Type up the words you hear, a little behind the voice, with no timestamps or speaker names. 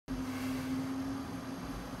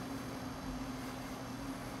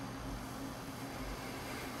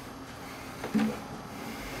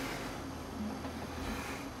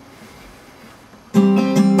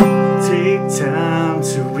time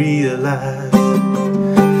to realize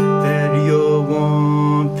that your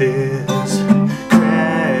warmth is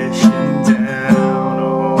crashing down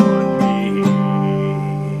on me.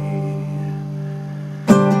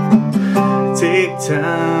 Take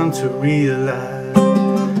time to realize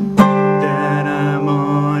that I'm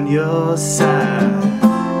on your side.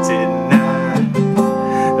 Didn't I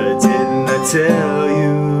tell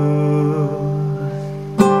you?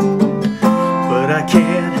 But I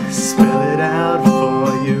can't spell it out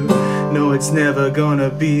for you. No, it's never gonna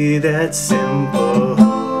be that simple.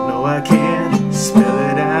 No, I can't spell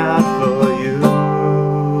it out for you.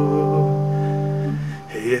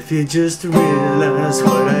 If you just realize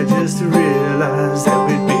what I just realized, that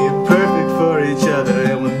we'd be perfect for each other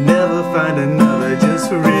and we'll never find another.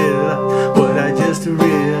 Just realize what I just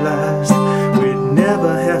realized. We'd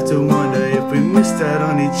never have to wonder if we missed out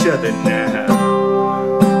on each other now.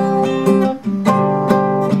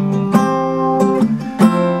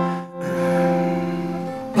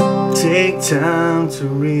 Take time to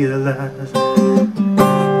realize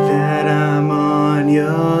that I'm on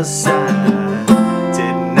your side.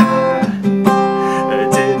 Didn't I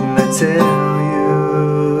tell you?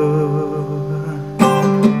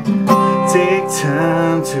 Take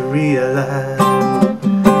time to realize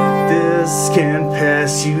this can't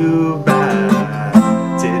pass you by.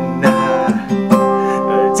 Didn't I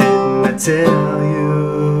tell you?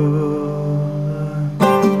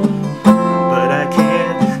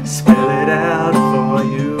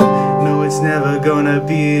 It's never gonna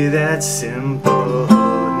be that simple.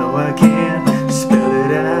 No, I can't spell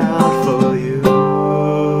it out for you.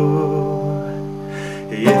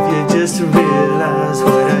 If you just realize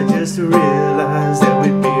what I just realized, that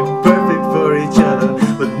we'd be perfect for each other,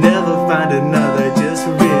 we'll never find another. Just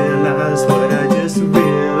realize what I just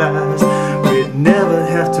realized. We'd never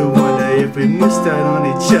have to wonder if we missed out on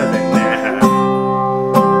each other now.